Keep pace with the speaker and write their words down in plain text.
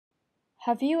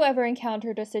Have you ever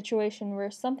encountered a situation where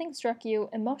something struck you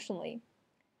emotionally?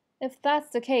 If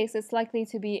that's the case, it's likely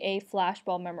to be a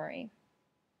flashbulb memory.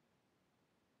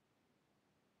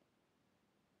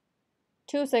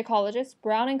 Two psychologists,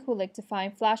 Brown and Kulik,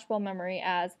 define flashbulb memory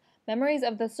as memories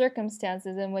of the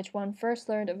circumstances in which one first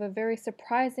learned of a very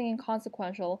surprising and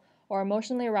consequential or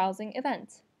emotionally arousing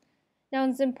event. Now,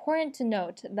 it's important to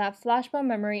note that flashbulb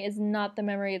memory is not the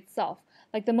memory itself,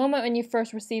 like the moment when you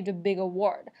first received a big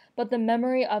award, but the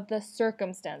memory of the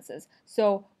circumstances,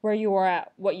 so where you were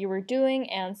at, what you were doing,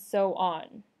 and so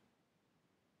on.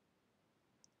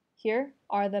 Here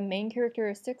are the main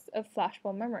characteristics of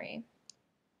flashbulb memory.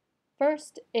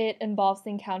 First, it involves the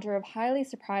encounter of highly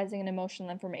surprising and emotional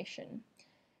information.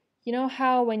 You know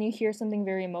how when you hear something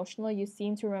very emotional, you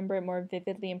seem to remember it more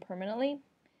vividly and permanently?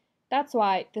 That's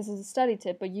why this is a study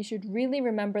tip, but you should really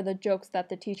remember the jokes that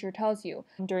the teacher tells you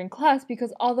during class,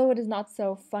 because although it is not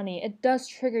so funny, it does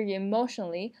trigger you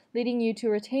emotionally, leading you to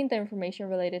retain the information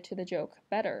related to the joke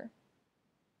better.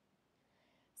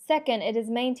 Second, it is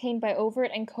maintained by overt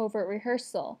and covert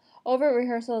rehearsal. Overt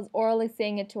rehearsal is orally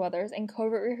saying it to others, and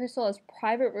covert rehearsal is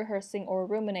private rehearsing or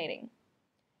ruminating.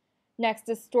 Next,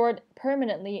 is stored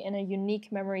permanently in a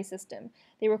unique memory system.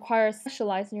 They require a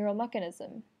specialized neural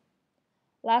mechanism.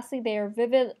 Lastly, they are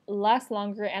vivid, last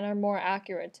longer, and are more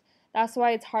accurate. That's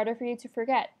why it's harder for you to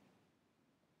forget.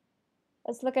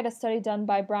 Let's look at a study done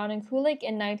by Brown and Kulik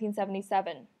in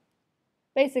 1977.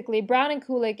 Basically, Brown and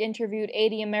Kulik interviewed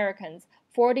 80 Americans,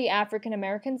 40 African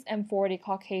Americans, and 40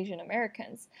 Caucasian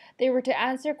Americans. They were to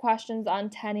answer questions on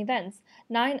 10 events,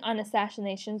 9 on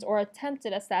assassinations or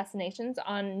attempted assassinations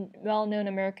on well-known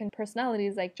American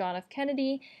personalities like John F.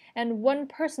 Kennedy, and one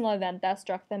personal event that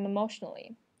struck them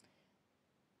emotionally.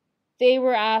 They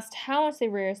were asked how much they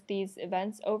rehearsed these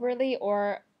events overtly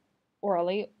or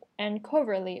orally, and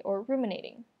covertly or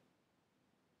ruminating.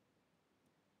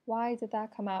 Why did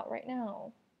that come out right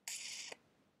now?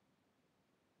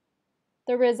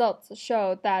 The results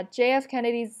showed that JF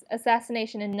Kennedy's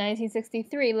assassination in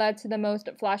 1963 led to the most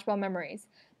flashbulb memories,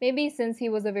 maybe since he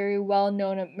was a very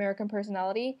well-known American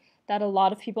personality that a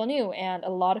lot of people knew, and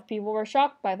a lot of people were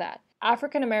shocked by that.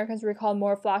 African Americans recalled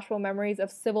more flashbulb memories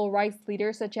of civil rights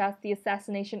leaders, such as the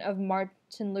assassination of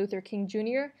Martin Luther King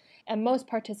Jr., and most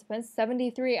participants,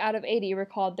 73 out of 80,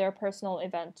 recalled their personal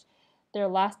event, their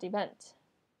last event.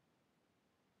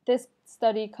 This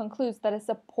study concludes that it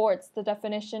supports the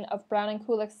definition of Brown and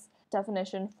Kulik's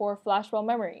definition for flashbulb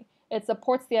memory. It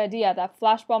supports the idea that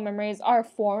flashbulb memories are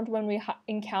formed when we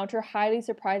encounter highly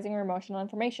surprising or emotional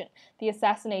information. The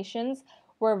assassinations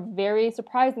were very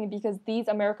surprising because these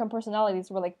American personalities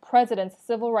were like presidents,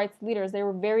 civil rights leaders. They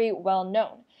were very well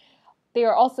known. They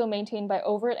are also maintained by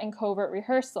overt and covert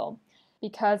rehearsal,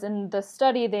 because in the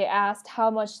study they asked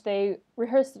how much they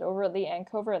rehearsed it overtly and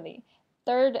covertly.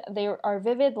 Third, they are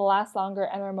vivid, last longer,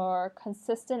 and are more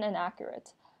consistent and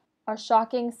accurate. A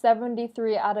shocking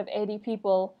 73 out of 80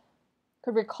 people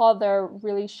could recall their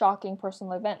really shocking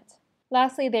personal event.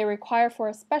 Lastly, they require for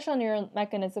a special neural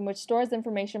mechanism which stores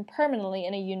information permanently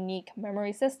in a unique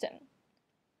memory system.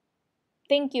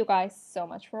 Thank you guys so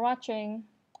much for watching.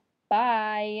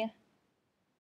 Bye!